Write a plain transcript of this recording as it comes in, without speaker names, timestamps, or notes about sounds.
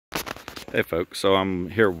Hey folks, so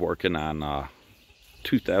I'm here working on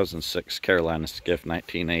 2006 Carolina Skiff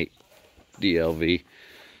 19.8 DLV.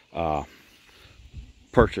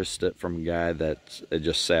 Purchased it from a guy that it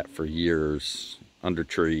just sat for years under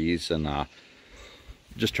trees, and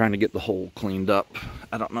just trying to get the hole cleaned up.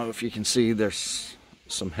 I don't know if you can see, there's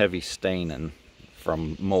some heavy staining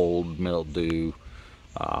from mold, mildew,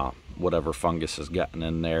 whatever fungus has gotten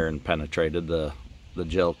in there and penetrated the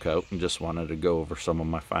gel coat, and just wanted to go over some of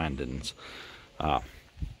my findings. I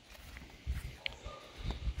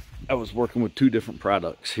was working with two different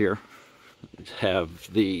products here. I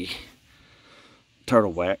have the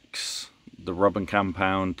turtle wax, the rubbing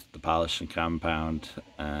compound, the polishing compound,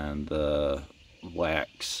 and the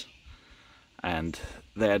wax, and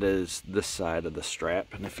that is this side of the strap.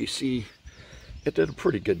 And if you see, it did a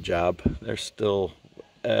pretty good job. There's still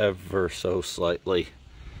ever so slightly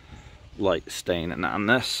light staining on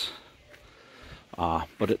this,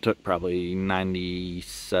 but it took probably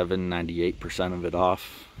 97-98% of it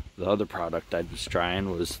off. The other product I was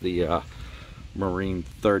trying was the Marine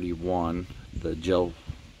 31, the gel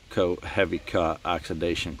coat heavy cut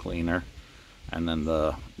oxidation cleaner, and then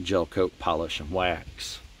the gel coat polish and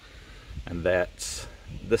wax, and that's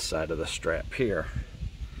this side of the strap here.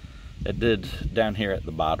 It did, down here at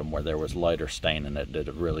the bottom where there was lighter staining, it did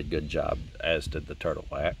a really good job, as did the turtle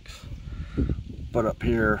wax. But up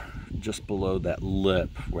here, just below that lip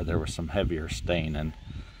where there was some heavier staining,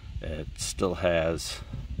 it still has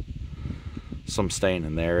some stain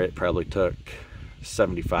in there. It probably took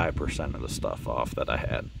 75% of the stuff off that I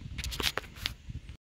had.